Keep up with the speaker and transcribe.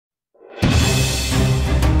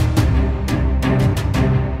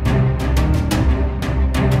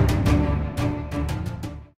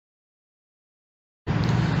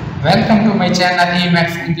Welcome to my channel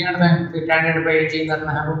Emacs Engineering presented by Engineer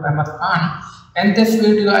Mahbub Ahmed Khan. In this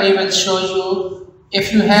video I will show you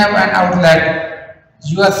if you have an outlet,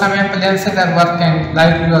 some appliances are working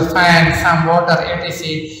like your fan, some water,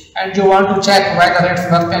 etc. and you want to check whether it's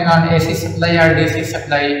working on AC supply or DC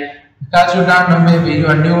supply because you don't know, maybe you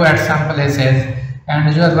are new at some places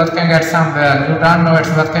and you are working at somewhere, you don't know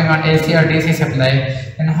it's working on AC or DC supply,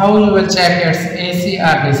 and how you will check it's AC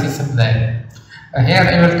or DC supply. Here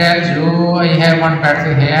I will tell you I have one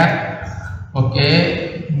battery here.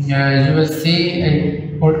 Okay, you will see I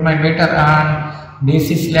put my meter on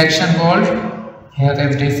DC selection volt. Here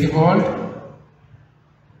is DC volt.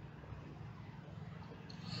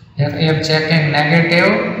 Here I am checking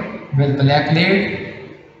negative with black lead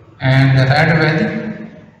and red with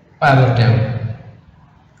positive.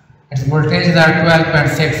 Its voltages are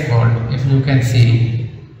 12.6 volt, if you can see.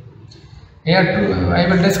 Here I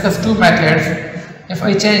will discuss two methods. If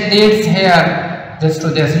I change leads here, this to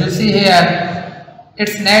this, you see here,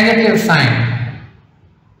 it's negative sign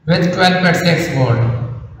with 12.6 volt.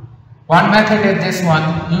 One method is this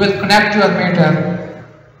one. You will connect your meter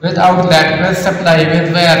with outlet, with supply,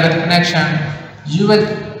 with wire, with connection. You will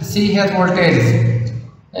see here voltage.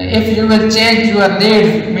 If you will change your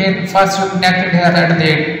lead, mean first you connected here red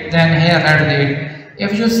lead, then here red lead.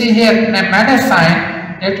 If you see here minus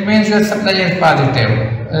sign, it means your supply is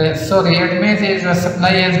positive. It means your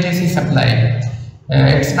supply is DC supply.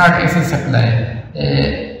 It's not AC supply.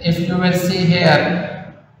 If you will see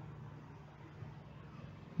here,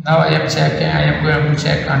 now I am going to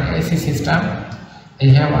check on AC system. I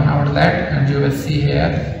have one outlet and you will see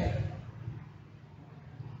here.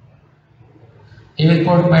 I will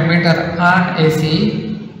put my meter on AC.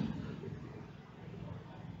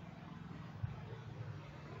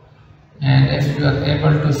 And if you are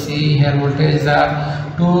able to see here, voltages are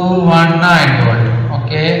 219 volt.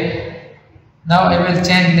 Okay. Now I will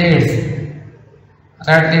change leads.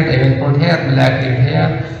 Red lead I will put here, black lead here.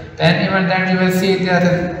 Then even then you will see there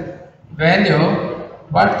is value,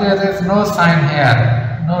 but there is no sign here,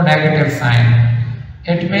 no negative sign.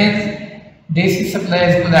 It means DC supply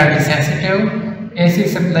is polarity sensitive, AC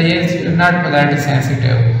supply is not polarity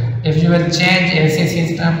sensitive. If you will change AC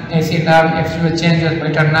system, AC knob, if you will change your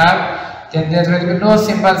meter knob, then there will be no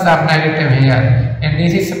symbols of negative here. In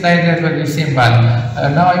DC supply there will be symbol.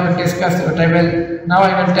 Now I will discuss. Now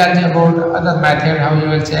I will tell you about other method how you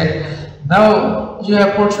will check. Now you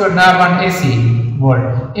have put your knob on AC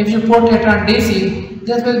volt. If you put it on DC,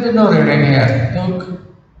 there will be no reading here. Look,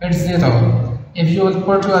 it's 0. If you will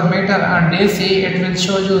put your meter on DC, it will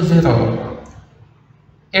show you 0.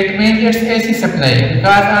 It means it's AC supply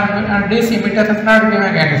because on DC meter is not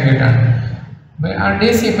giving any reading. But on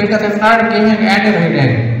DC meter is not giving any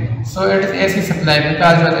reading, so it is AC supply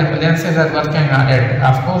because your appliances are working on it.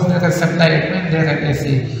 Of course there is supply, it means there is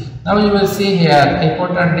AC. Now you will see here, I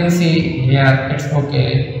put on DC here, it's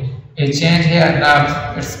okay. I change here knobs,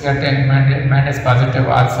 it's getting minus positive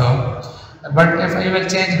also. But if I will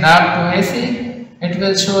change knob to AC, it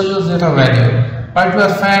will show you 0 value. But your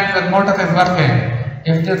fan, your motor is working.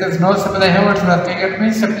 If there is no supply, how it's working? It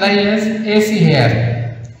means supply is AC here.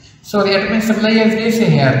 So it means supply is DC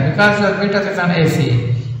here because your meter is on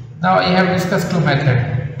AC. Now I have discussed two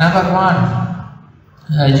methods. Number one,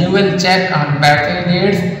 you will check on battery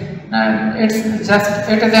leads. It is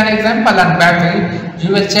an example on battery.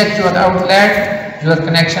 You will check your outlet, your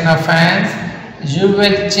connection of fans. You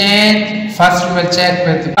will change. First you will check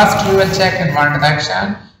in one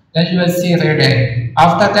direction. Then you will see reading.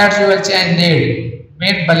 After that you will change lead.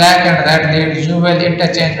 Mean black and red lead. You will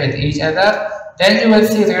interchange with each other. Then you will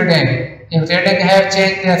see reading. If reading have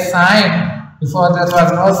changed their sign, before there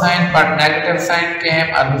was no sign but negative sign came,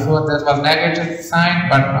 or before there was negative sign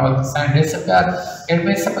but now the sign disappeared, it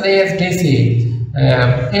means supply is DC.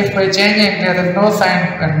 If by changing there is no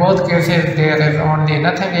sign, in both cases there is only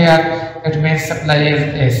nothing here, it means supply is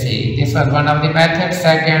AC. This was one of the methods.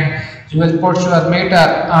 Second, you will put your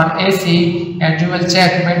meter on AC and you will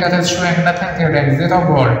check meter is showing nothing reading, 0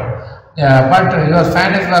 volt. But your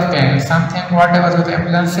fan is working, whatever your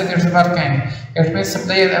appliances is working. It means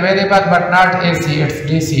supply is available but not AC, it's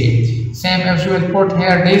DC. Same if you will put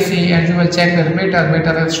here DC and you will check the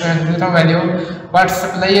meter is showing 0 value, but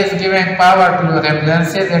supply is giving power to your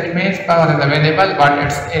appliances, it means power is available but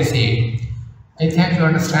it's AC. I think you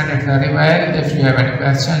understand it very well. If you have any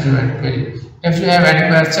questions,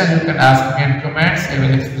 you can ask me in comments. I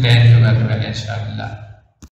will explain you very well, inshallah.